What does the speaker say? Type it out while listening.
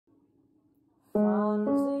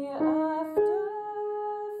Fonzie after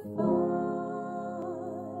 5.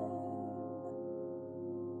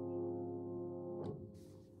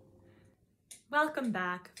 Welcome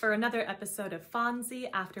back for another episode of Fonzie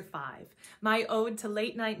After 5, my ode to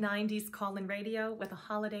late night 90s call-in radio with a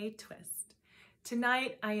holiday twist.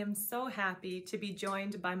 Tonight, I am so happy to be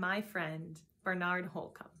joined by my friend, Bernard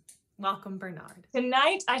Holcomb. Welcome, Bernard.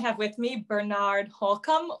 Tonight, I have with me Bernard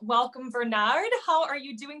Holcomb. Welcome, Bernard. How are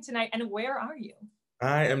you doing tonight, and where are you?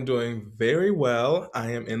 I am doing very well.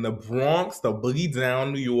 I am in the Bronx, the boogie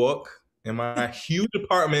down New York, in my huge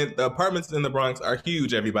apartment. The apartments in the Bronx are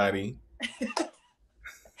huge, everybody. And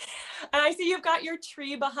I see you've got your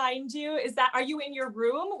tree behind you. Are you in your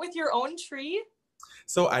room with your own tree?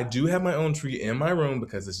 So I do have my own tree in my room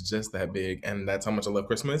because it's just that big, and that's how much I love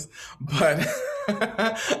Christmas. But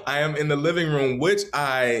I am in the living room, which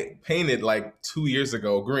I painted like 2 years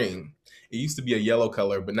ago, green. It used to be a yellow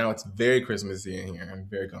color, but now it's very Christmassy in here. I'm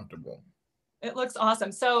very comfortable. It looks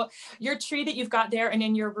awesome. So your tree that you've got there and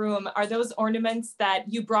in your room, are those ornaments that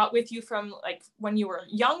you brought with you from like when you were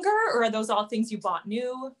younger, or are those all things you bought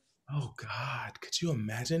new? Oh God, could you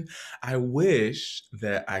imagine? I wish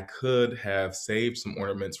that I could have saved some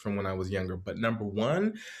ornaments from when I was younger, but number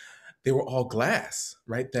one, they were all glass,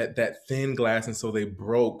 right? That thin glass, and so they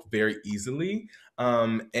broke very easily.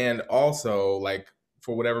 And also, like,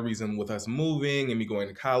 for whatever reason, with us moving and me going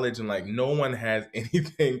to college, and like no one has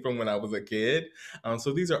anything from when I was a kid.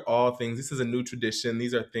 So these are all things. This is a new tradition.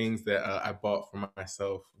 These are things that I bought for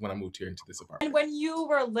myself when I moved here into this apartment. And when you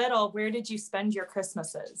were little, where did you spend your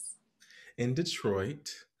Christmases? In Detroit,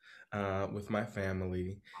 with my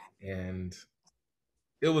family, and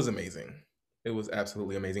it was amazing. It was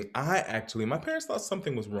absolutely amazing. My parents thought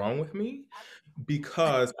something was wrong with me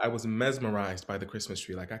because I was mesmerized by the Christmas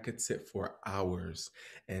tree. Like I could sit for hours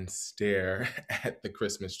and stare at the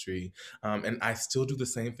Christmas tree. And I still do the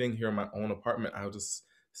same thing here in my own apartment. I'll just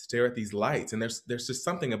stare at these lights. And there's just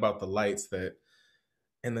something about the lights that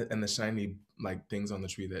and the shiny like things on the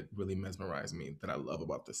tree that really mesmerize me, that I love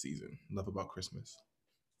about the season, love about Christmas.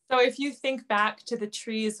 So if you think back to the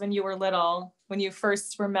trees when you were little, when you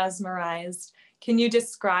first were mesmerized, can you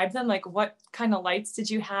describe them? Like what kind of lights did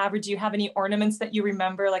you have? Or do you have any ornaments that you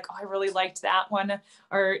remember? Like, oh, I really liked that one.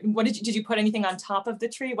 Or what did you put anything on top of the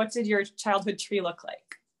tree? What did your childhood tree look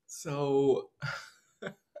like? So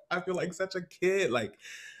I feel like such a kid. Like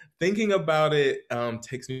thinking about it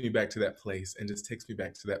takes me back to that place, and just takes me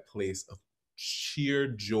back to that place of sheer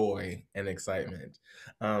joy and excitement.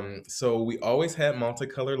 So we always had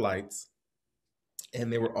multicolored lights,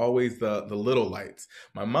 and they were always the little lights.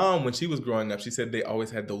 My mom, when she was growing up, she said they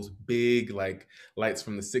always had those big like lights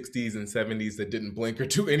from the 60s and 70s that didn't blink or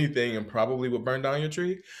do anything and probably would burn down your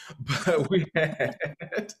tree. But we had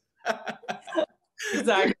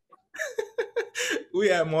Exactly. we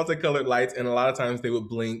had multicolored lights, and a lot of times they would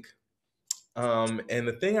blink. And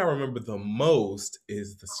the thing I remember the most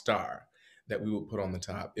is the star that we would put on the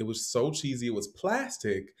top. It was so cheesy. It was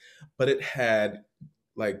plastic, but it had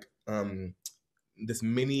like this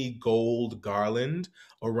mini gold garland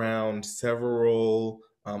around several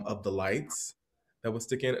of the lights that would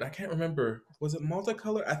stick in. And I can't remember, was it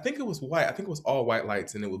multicolored? I think it was white. I think it was all white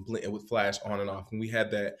lights, and it would blink, it would flash on and off. And we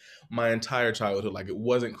had that my entire childhood. Like it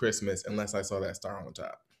wasn't Christmas unless I saw that star on the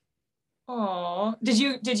top. Oh, did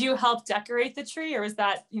you help decorate the tree, or was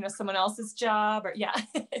that, someone else's job? Or yeah.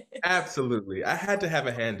 Absolutely. I had to have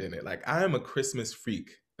a hand in it. Like I am a Christmas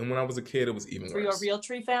freak. And when I was a kid, it was even worse. Were you a real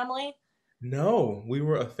tree family? No, we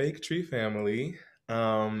were a fake tree family.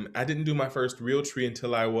 I didn't do my first real tree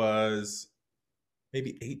until I was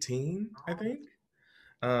maybe 18, I think.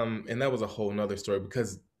 And that was a whole nother story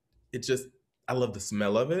because I love the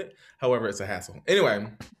smell of it. However, it's a hassle. Anyway,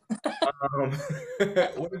 um,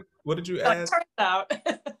 what did you ask? Turns out.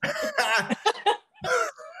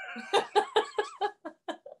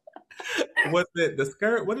 Was it the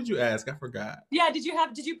skirt? What did you ask? I forgot. Yeah, did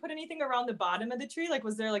you put anything around the bottom of the tree? Like,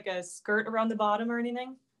 was there like a skirt around the bottom or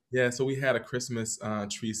anything? Yeah, so we had a Christmas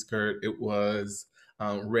tree skirt. It was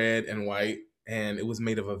red and white, and it was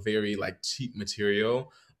made of a very like cheap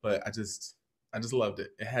material, but I just loved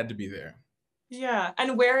it. It had to be there. Yeah.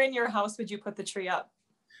 And where in your house would you put the tree up?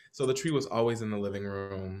 So the tree was always in the living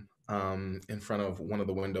room, in front of one of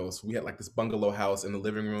the windows. We had like this bungalow house, and the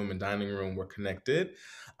living room and dining room were connected.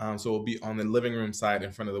 So it would be on the living room side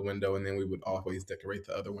in front of the window, and then we would always decorate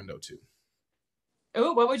the other window too.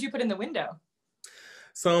 Oh, what would you put in the window?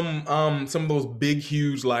 Some of those big,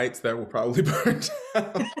 huge lights that will probably burn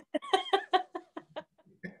down.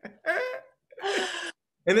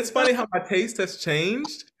 And it's funny how my taste has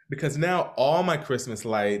changed Because now all my Christmas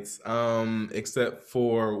lights, except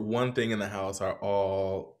for one thing in the house, are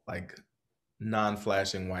all like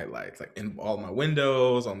non-flashing white lights, like in all my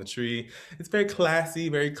windows, on the tree. It's very classy,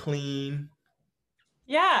 very clean.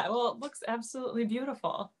 Yeah, well, it looks absolutely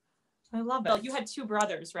beautiful. I love it. You had two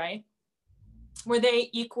brothers, right? Were they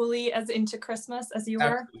equally as into Christmas as you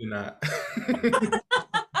were? Absolutely not.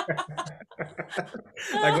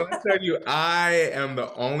 Like when I tell you, I am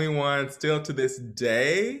the only one still to this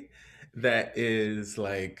day that is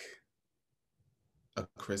like a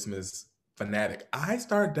Christmas fanatic. I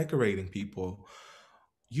start decorating people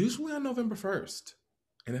usually on November 1st.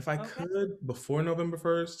 And if I Okay. could before November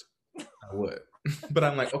 1st, I would. But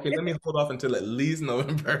I'm like, okay, let me hold off until at least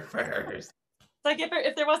November 1st. It's like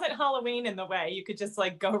if there wasn't Halloween in the way, you could just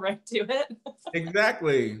like go right to it.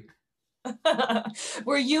 Exactly.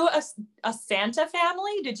 Were you a Santa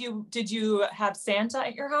family? Did you have Santa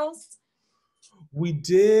at your house? We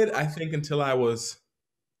did, I think, until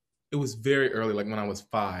it was very early, like when I was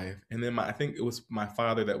 5. And then I think it was my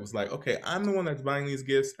father that was like, okay, I'm the one that's buying these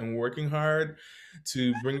gifts and working hard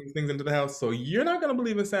to bring these things into the house. So you're not going to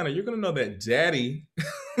believe in Santa. You're going to know that daddy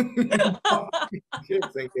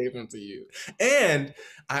gifts and gave them to you. And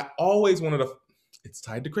I always wanted it's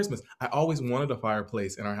tied to Christmas. I always wanted a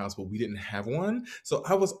fireplace in our house, but we didn't have one. So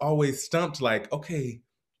I was always stumped like, okay,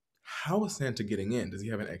 how is Santa getting in? Does he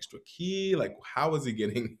have an extra key? Like, how is he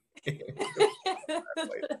getting in?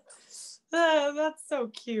 That's so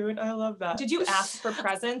cute. I love that. Did you ask for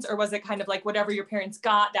presents, or was it kind of like whatever your parents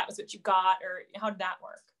got, that was what you got, or how did that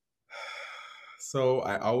work? So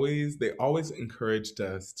they always encouraged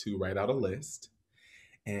us to write out a list.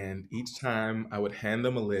 And each time I would hand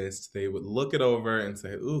them a list, they would look it over and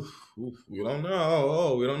say, oof, oof, we don't know.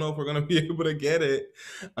 Oh, we don't know if we're going to be able to get it.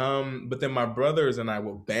 But then my brothers and I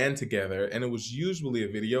would band together, and it was usually a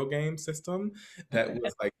video game system that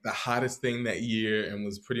was like the hottest thing that year and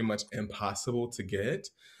was pretty much impossible to get.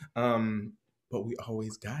 But we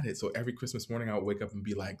always got it. So every Christmas morning, I would wake up and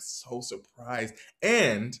be like so surprised.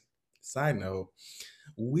 And side note,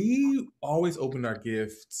 we always opened our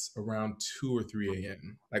gifts around 2 or 3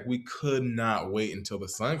 a.m. Like we could not wait until the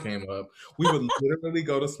sun came up. We would literally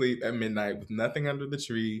go to sleep at midnight with nothing under the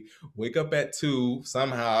tree, wake up at 2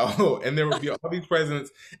 somehow, and there would be all these presents.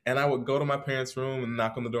 And I would go to my parents' room and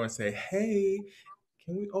knock on the door and say, hey,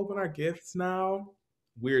 can we open our gifts now?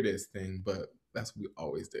 Weirdest thing, but that's what we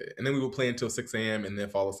always did. And then we would play until 6 a.m. and then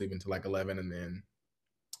fall asleep until like 11 and then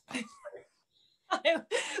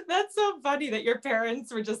That's so funny that your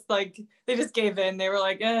parents were just like, they just gave in. They were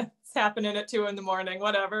like, it's happening at 2 a.m,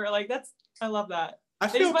 whatever. Like I love that. I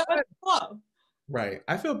They feel just went with bad. the flow. Right.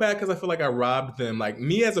 I feel bad because I feel like I robbed them. Like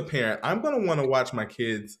me as a parent, I'm gonna want to watch my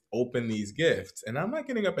kids open these gifts, and I'm not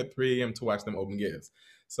getting up at 3 a.m. to watch them open gifts.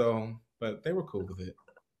 So, but they were cool with it.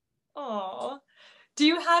 Oh, do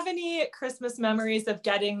you have any Christmas memories of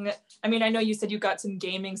getting, I mean, I know you said you got some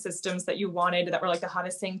gaming systems that you wanted that were like the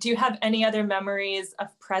hottest thing. Do you have any other memories of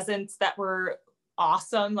presents that were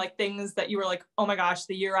awesome? Like things that you were like, oh my gosh,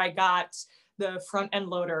 the year I got the front end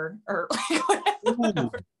loader or like Ooh,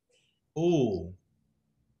 whatever. ooh.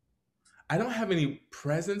 I don't have any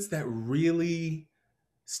presents that really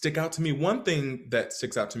stick out to me. One thing that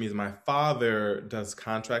sticks out to me is my father does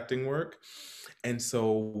contracting work. And so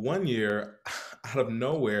one year, out of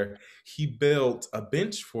nowhere, he built a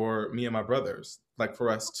bench for me and my brothers, like for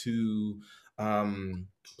us to um,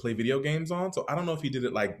 play video games on. So I don't know if he did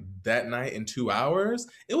it like that night in 2 hours.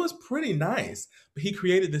 It was pretty nice. But he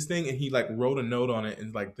created this thing and he like wrote a note on it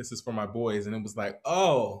and like, this is for my boys. And it was like,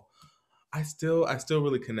 oh, I still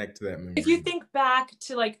really connect to that If you memory. think back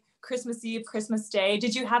to like Christmas Eve, Christmas Day,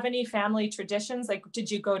 did you have any family traditions? Like, did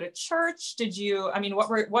you go to church? I mean,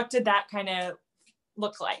 what did that kind of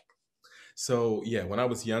look like? So yeah, when I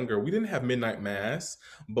was younger, we didn't have midnight mass,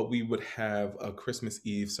 but we would have a Christmas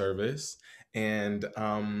Eve service, and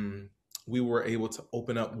we were able to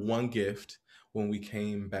open up one gift when we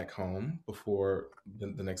came back home before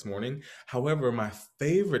the next morning. However, my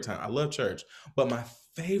favorite time, I love church, but my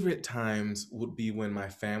favorite times would be when my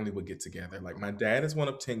family would get together. Like my dad is one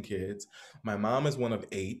of 10 kids, my mom is one of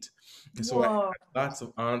 8. And so I Whoa. lots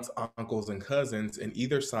of aunts, uncles, and cousins, and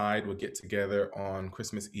either side would get together on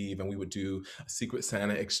Christmas Eve, and we would do a Secret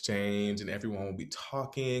Santa exchange, and everyone would be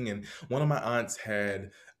talking. And one of my aunts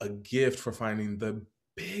had a gift for finding the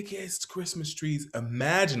biggest Christmas trees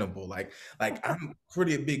imaginable. Like I'm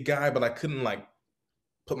pretty a big guy, but I couldn't like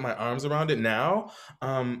put my arms around it now.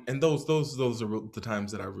 And those are the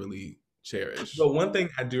times that I really cherish. But one thing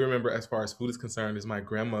I do remember as far as food is concerned is my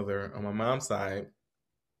grandmother on my mom's side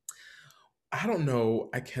I don't know.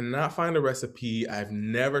 I cannot find a recipe. I've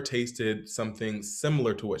never tasted something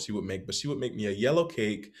similar to what she would make, but she would make me a yellow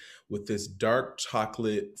cake with this dark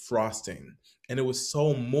chocolate frosting. And it was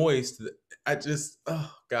so moist that I just,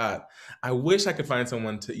 oh God, I wish I could find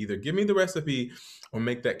someone to either give me the recipe or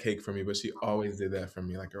make that cake for me. But she always did that for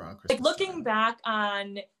me, like around Like Christmas looking time. back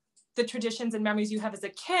on the traditions and memories you have as a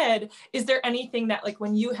kid, is there anything that like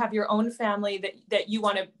when you have your own family that you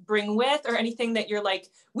want to bring with, or anything that you're like,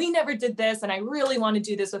 we never did this and I really want to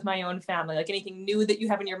do this with my own family? Like anything new that you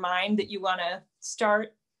have in your mind that you want to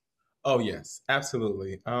start? Oh yes,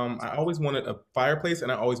 absolutely. I always wanted a fireplace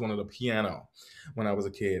and I always wanted a piano when I was a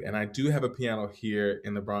kid. And I do have a piano here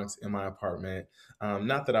in the Bronx in my apartment.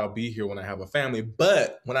 Not that I'll be here when I have a family,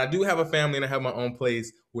 but when I do have a family and I have my own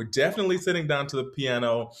place, we're definitely sitting down to the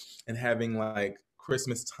piano and having like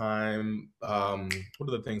Christmas time. What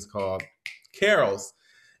are the things called? Carols.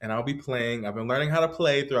 And I'll be playing. I've been learning how to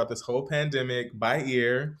play throughout this whole pandemic by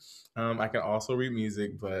ear. I can also read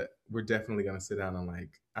music, but we're definitely gonna sit down and like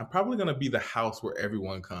I'm probably gonna be the house where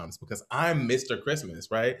everyone comes because I'm Mr. Christmas,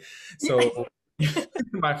 right? So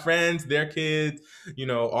my friends, their kids,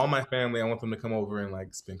 all my family, I want them to come over and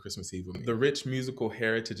like spend Christmas Eve with me. The rich musical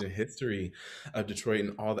heritage and history of Detroit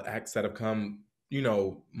and all the acts that have come,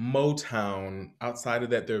 Motown. Outside of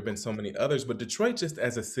that, there have been so many others, but Detroit, just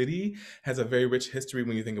as a city, has a very rich history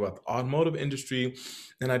when you think about the automotive industry.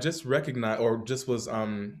 And I just recognized, or just was,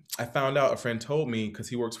 I found out, a friend told me because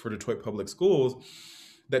he works for Detroit Public Schools,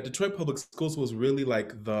 that Detroit Public Schools was really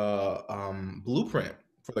like the blueprint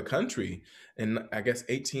for the country. In I guess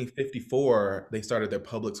 1854, they started their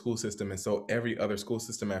public school system, and so every other school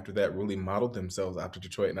system after that really modeled themselves after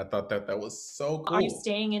Detroit. And I thought that that was so Are you cool.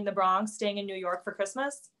 staying in the Bronx, staying in New York for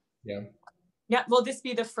Christmas? Yeah. Yeah. Will this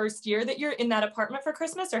be the first year that you're in that apartment for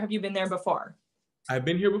Christmas, or have you been there before? I've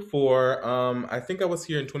been here before. I think I was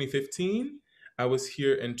here in 2015. I was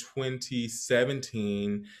here in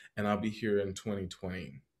 2017, and I'll be here in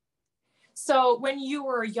 2020. So when you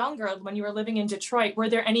were younger, when you were living in Detroit, were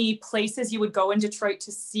there any places you would go in Detroit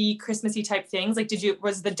to see Christmassy type things? Like,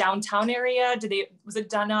 was the downtown area, was it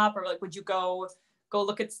done up, or like, would you go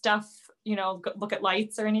look at stuff, look at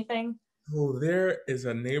lights or anything? Oh, there is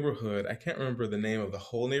a neighborhood. I can't remember the name of the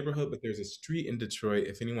whole neighborhood, but there's a street in Detroit.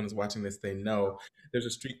 If anyone is watching this, they know. There's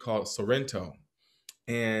a street called Sorrento.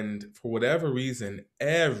 And for whatever reason,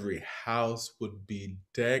 every house would be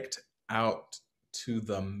decked out to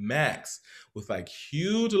the max with like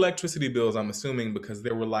huge electricity bills, I'm assuming, because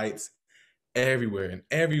there were lights everywhere, in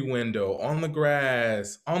every window, on the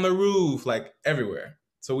grass, on the roof, like everywhere.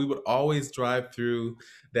 So we would always drive through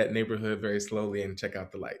that neighborhood very slowly and check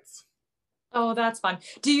out the lights. Oh, that's fun.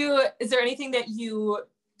 Is there anything that you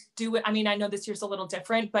do? I mean, I know this year's a little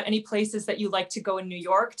different, but any places that you like to go in New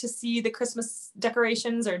York to see the Christmas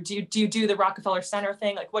decorations, or do you do the Rockefeller Center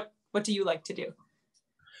thing? Like what do you like to do?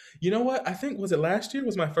 You know what? I think, was it last year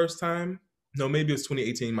was my first time? No, maybe it was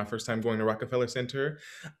 2018, my first time going to Rockefeller Center,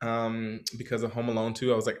 because of Home Alone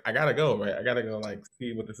 2. I was like, I gotta go, right? I gotta go like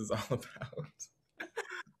see what this is all about.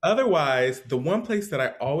 Otherwise, the one place that I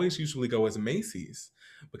always usually go is Macy's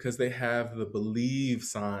because they have the Believe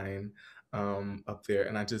sign up there,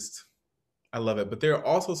 and I love it. But there are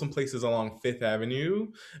also some places along Fifth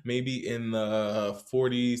Avenue, maybe in the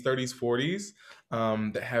 40s, 30s,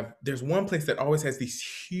 40s, that have. There's one place that always has these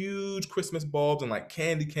huge Christmas bulbs and like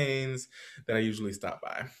candy canes that I usually stop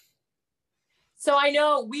by. So I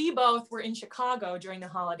know we both were in Chicago during the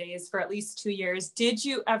holidays for at least 2 years. Did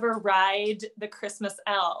you ever ride the Christmas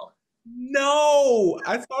L? No,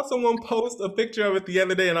 I saw someone post a picture of it the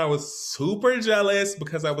other day, and I was super jealous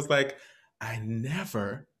because I was like, I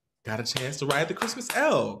never got a chance to ride the Christmas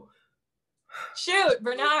L. Shoot,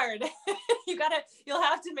 Bernard, you'll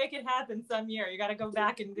have to make it happen some year. You gotta go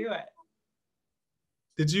back and do it.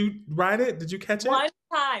 Did you ride it? Did you catch it?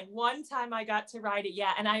 One time I got to ride it,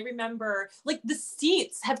 yeah. And I remember like the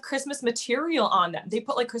seats have Christmas material on them. They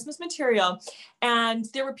put like Christmas material, and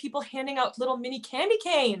there were people handing out little mini candy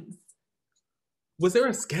canes. Was there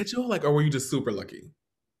a schedule, like, or were you just super lucky?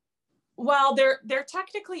 Well, there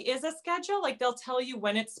technically is a schedule. Like they'll tell you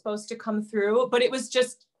when it's supposed to come through, but it was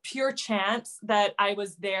just pure chance that I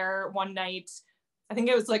was there one night. I think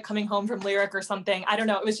it was like coming home from Lyric or something. I don't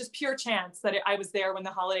know. It was just pure chance that I was there when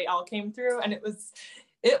the holiday all came through, and it was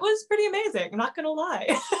pretty amazing. I'm not gonna lie.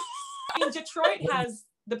 I mean, Detroit has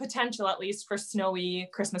the potential, at least, for snowy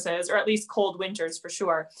Christmases, or at least cold winters for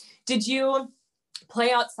sure. Did you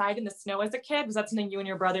play outside in the snow as a kid? Was that something you and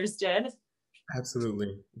your brothers did?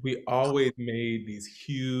 Absolutely. We always made these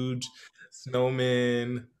huge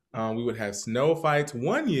snowmen. We would have snow fights.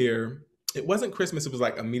 One year, it wasn't Christmas, it was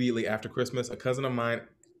like immediately after Christmas. A cousin of mine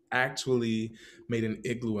actually made an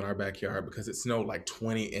igloo in our backyard because it snowed like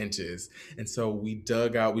 20 inches. And so we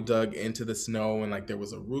dug into the snow, and like there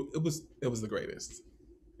was a root. It was the greatest.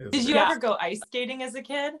 It was the Did you greatest. ever go ice skating as a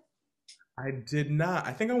kid? I did not.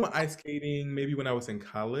 I think I went ice skating maybe when I was in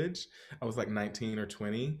college. I was like 19 or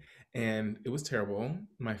 20, and it was terrible.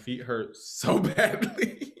 My feet hurt so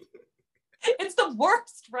badly. It's the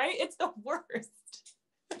worst, right? It's the worst.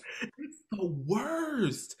 It's the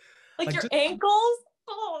worst. Like Like your just ankles,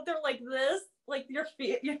 oh, they're like this. Like your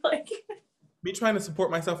feet, you're like, me trying to support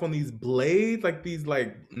myself on these blades, like these,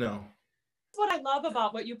 like, no. what I love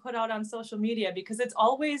about what you put out on social media because it's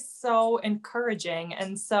always so encouraging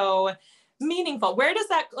and so meaningful. Where does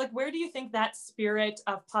that, like, where do you think that spirit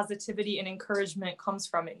of positivity and encouragement comes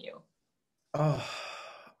from in you? Oh,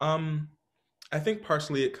 um, I think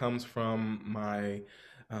partially it comes from my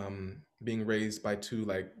being raised by two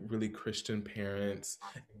like really Christian parents,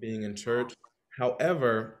 being in church.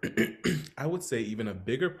 However, I would say even a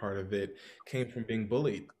bigger part of it came from being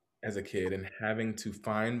bullied as a kid and having to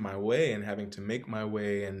find my way and having to make my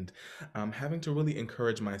way and having to really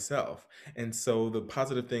encourage myself. And so the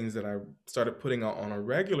positive things that I started putting out on a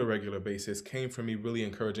regular basis came from me really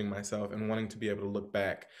encouraging myself and wanting to be able to look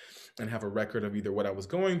back and have a record of either what I was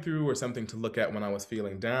going through or something to look at when I was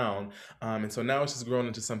feeling down. And so now it's just grown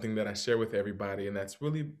into something that I share with everybody, and that's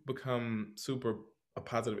really become super a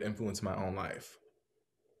positive influence in my own life.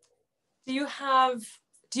 Do you have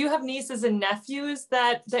do you have nieces and nephews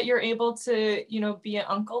that you're able to, be an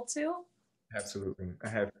uncle to? Absolutely. I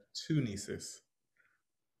have two nieces.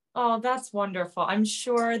 Oh, that's wonderful. I'm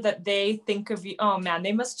sure that they think of you. Oh man,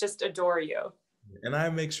 they must just adore you. And I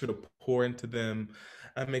make sure to pour into them.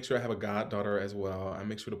 I make sure I have a goddaughter as well. I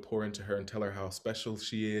make sure to pour into her and tell her how special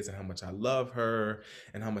she is and how much I love her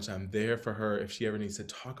and how much I'm there for her if she ever needs to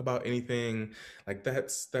talk about anything. Like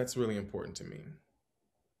that's really important to me.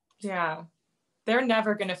 Yeah. They're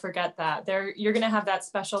never going to forget that. You're going to have that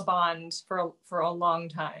special bond for a long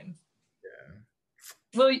time.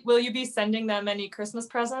 Yeah. Will you be sending them any Christmas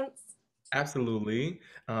presents? Absolutely.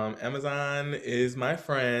 Amazon is my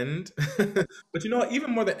friend. But you know what?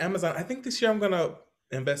 Even more than Amazon, I think this year I'm going to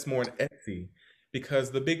invest more in Etsy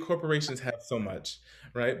because the big corporations have so much,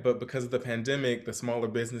 right? But because of the pandemic, the smaller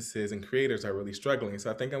businesses and creators are really struggling.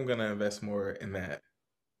 So I think I'm going to invest more in that.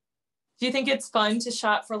 Do you think it's fun to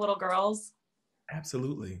shop for little girls?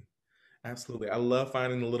 Absolutely. Absolutely. I love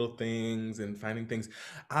finding the little things and finding things.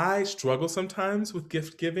 I struggle sometimes with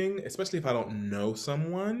gift giving, especially if I don't know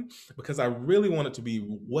someone, because I really want it to be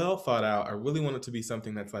well thought out. I really want it to be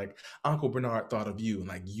something that's like Uncle Bernard thought of you and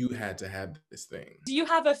like you had to have this thing. Do you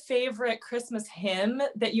have a favorite Christmas hymn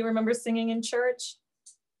that you remember singing in church?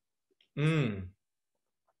 Mm.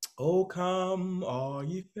 Oh, come, all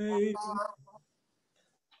ye faithful.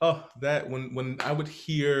 Oh, that when I would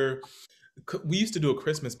hear we used to do a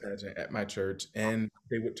Christmas pageant at my church, and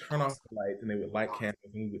they would turn off the lights and they would light candles,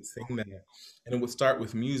 and we would sing that. And it would start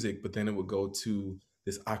with music, but then it would go to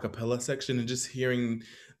this a cappella section, and just hearing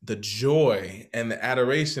the joy and the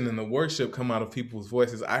adoration and the worship come out of people's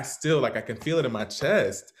voices. I still like I can feel it in my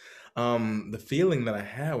chest. The feeling that I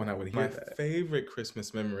had when I would hear that. My favorite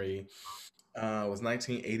Christmas memory was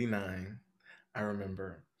 1989. I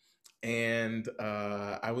remember, and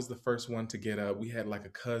I was the first one to get up. We had like a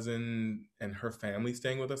cousin and her family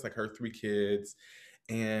staying with us, like her three kids.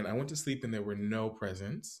 And I went to sleep and there were no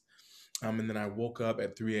presents. And then I woke up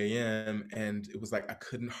at 3 a.m. and it was like I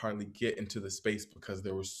couldn't hardly get into the space because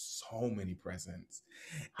there were so many presents.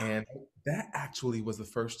 And that actually was the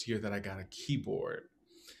first year that I got a keyboard.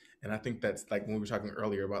 And I think that's like when we were talking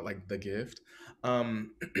earlier about like the gift.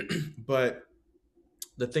 Um, but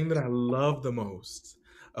the thing that I love the most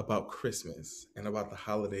about Christmas and about the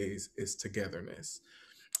holidays is togetherness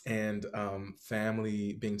and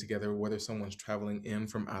family being together, whether someone's traveling in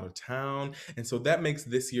from out of town. And so that makes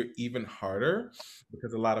this year even harder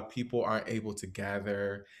because a lot of people aren't able to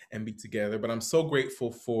gather and be together. But I'm so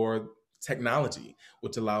grateful for technology,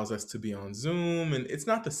 which allows us to be on Zoom. And it's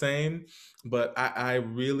not the same, but I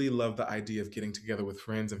really love the idea of getting together with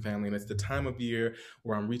friends and family. And it's the time of year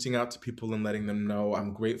where I'm reaching out to people and letting them know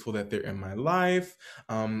I'm grateful that they're in my life.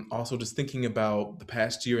 Also, just thinking about the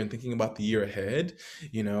past year and thinking about the year ahead,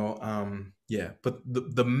 yeah. But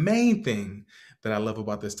the main thing that I love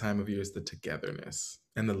about this time of year is the togetherness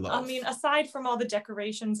and the I love. mean, aside from all the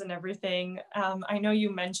decorations and everything, I know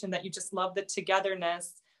you mentioned that you just love the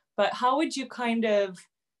togetherness, but how would you kind of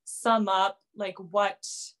sum up like what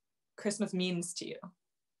Christmas means to you?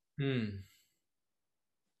 Hmm.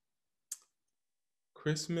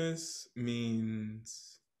 Christmas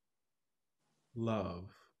means love.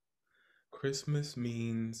 Christmas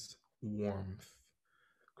means warmth.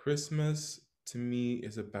 Christmas to me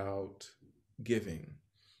is about giving.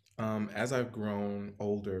 As I've grown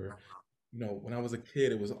older, when I was a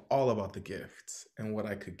kid, it was all about the gifts and what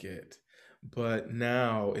I could get. But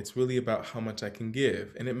now it's really about how much I can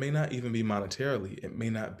give. And it may not even be monetarily, it may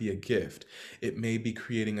not be a gift. It may be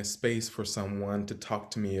creating a space for someone to talk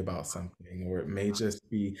to me about something, or it may just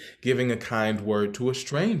be giving a kind word to a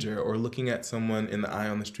stranger, or looking at someone in the eye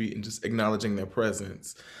on the street and just acknowledging their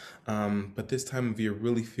presence. But this time of year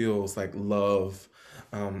really feels like love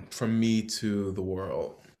from me to the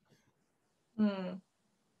world. Hmm.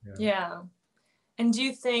 Yeah. Yeah. And do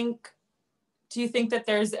you think that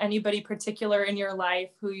there's anybody particular in your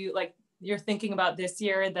life who you're thinking about this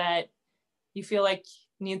year that you feel like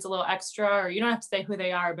needs a little extra, or you don't have to say who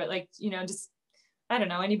they are, but just, I don't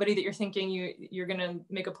know, anybody that you're thinking you're going to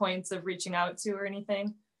make a point of reaching out to or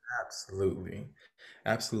anything? Absolutely.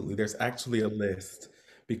 Absolutely. There's actually a list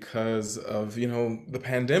because of, the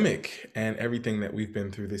pandemic and everything that we've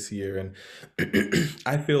been through this year. And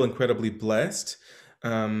I feel incredibly blessed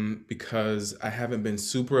because I haven't been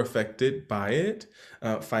super affected by it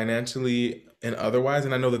financially and otherwise.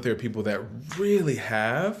 And I know that there are people that really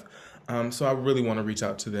have. So I really want to reach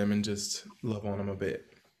out to them and just love on them a bit.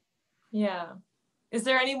 Yeah. Is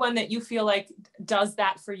there anyone that you feel like does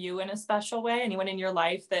that for you in a special way? Anyone in your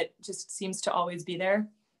life that just seems to always be there?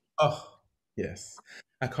 Oh, yes.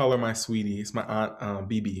 I call her my sweetie. It's my aunt,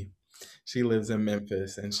 BB. She lives in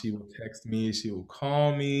Memphis, and she will text me. She will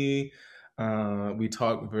call me. We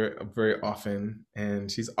talk very, very often,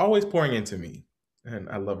 and she's always pouring into me, and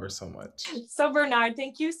I love her so much. So, Bernard,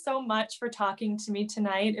 thank you so much for talking to me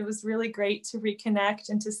tonight. It was really great to reconnect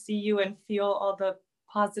and to see you and feel all the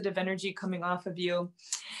positive energy coming off of you.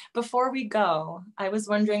 Before we go, I was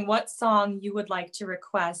wondering what song you would like to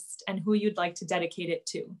request and who you'd like to dedicate it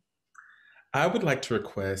to. I would like to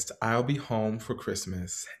request I'll Be Home for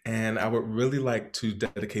Christmas, and I would really like to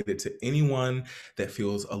dedicate it to anyone that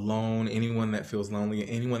feels alone, anyone that feels lonely,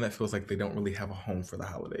 anyone that feels like they don't really have a home for the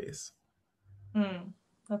holidays. Mm,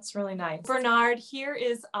 that's really nice. Bernard, here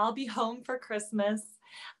is I'll Be Home for Christmas,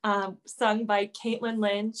 sung by Caitlin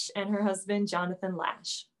Lynch and her husband, Jonathan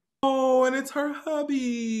Lasch. Oh, and it's her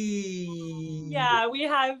hubby. Yeah, we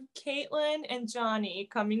have Caitlin and Johnny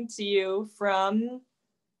coming to you from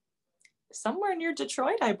somewhere near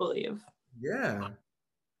Detroit, I believe. Yeah.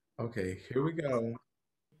 Okay, here we go.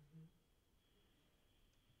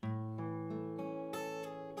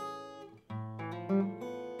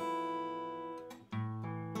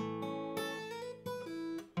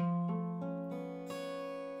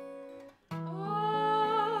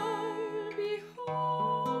 I'll be home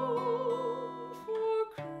for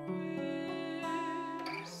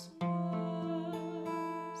Christmas.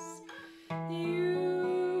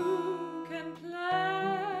 You can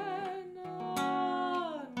plan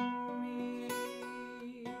on me.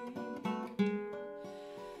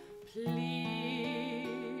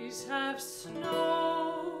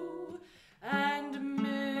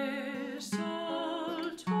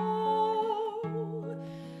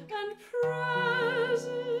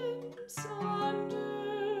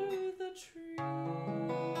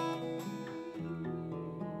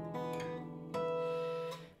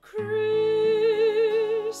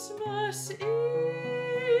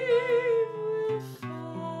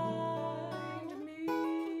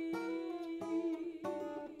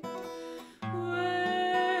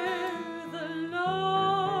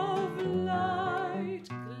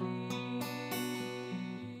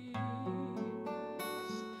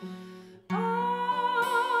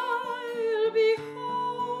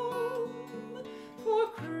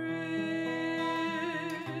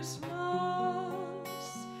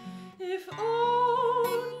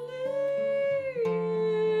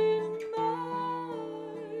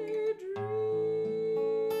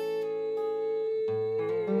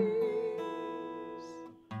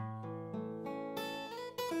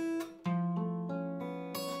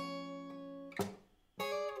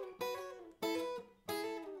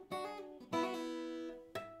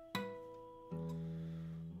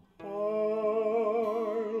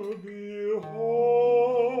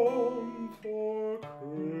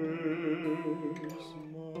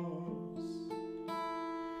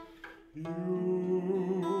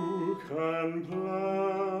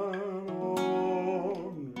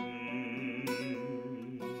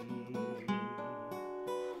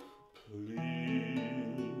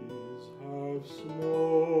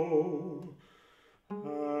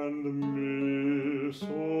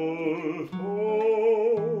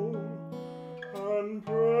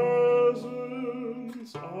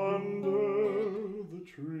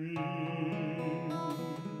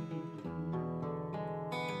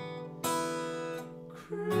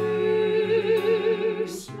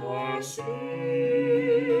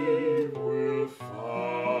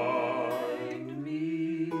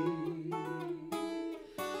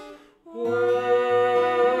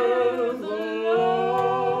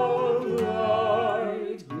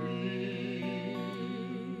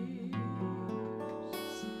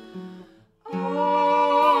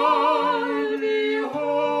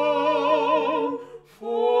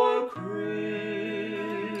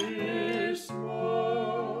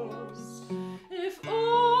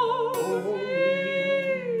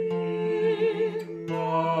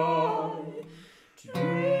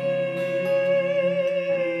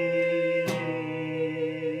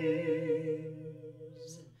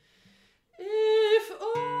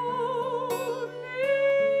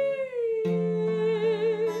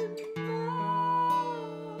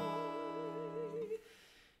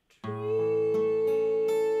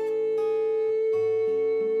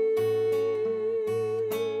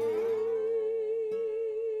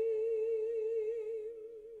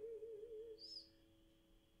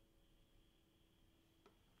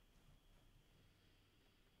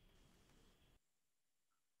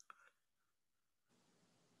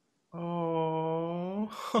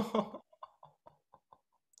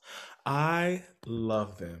 I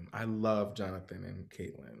love them. I love Jonathan and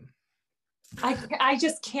Caitlin. I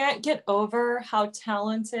just can't get over how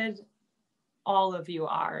talented all of you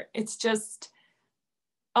are. It's just,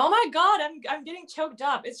 oh my God, I'm getting choked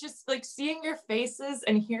up. It's just like seeing your faces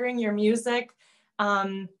and hearing your music.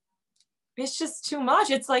 It's just too much.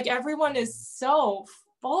 It's like everyone is so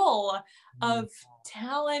full of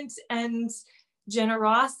talent and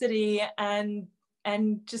generosity and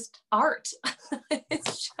just art.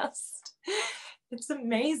 It's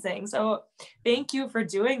amazing. So thank you for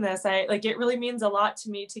doing this. It really means a lot to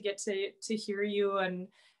me to get to hear you and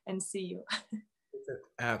see you. It's an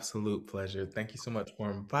absolute pleasure. Thank you so much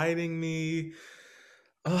for inviting me.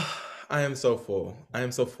 Oh, I am so full. I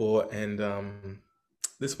am so full, and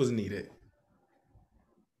this was needed.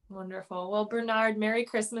 Wonderful. Well, Bernard, Merry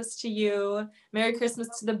Christmas to you. Merry Christmas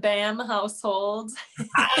to the BAM household.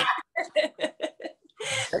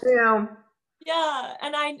 Damn. Yeah,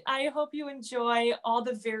 and I hope you enjoy all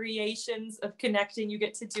the variations of connecting you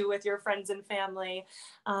get to do with your friends and family.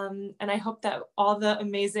 And I hope that all the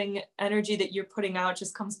amazing energy that you're putting out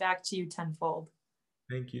just comes back to you tenfold.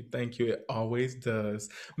 Thank you. Thank you. It always does.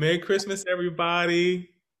 Merry Christmas,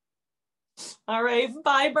 everybody. All right.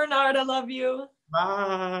 Bye, Bernard. I love you.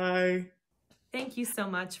 Bye. Thank you so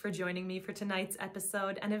much for joining me for tonight's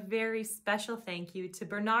episode, and a very special thank you to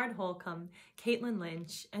Bernard Holcomb, Caitlin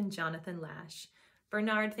Lynch, and Jonathan Lasch.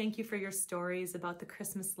 Bernard, thank you for your stories about the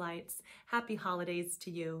Christmas lights. Happy holidays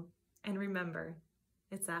to you. And remember,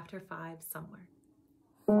 it's after 5 somewhere.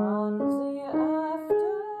 After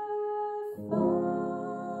 5.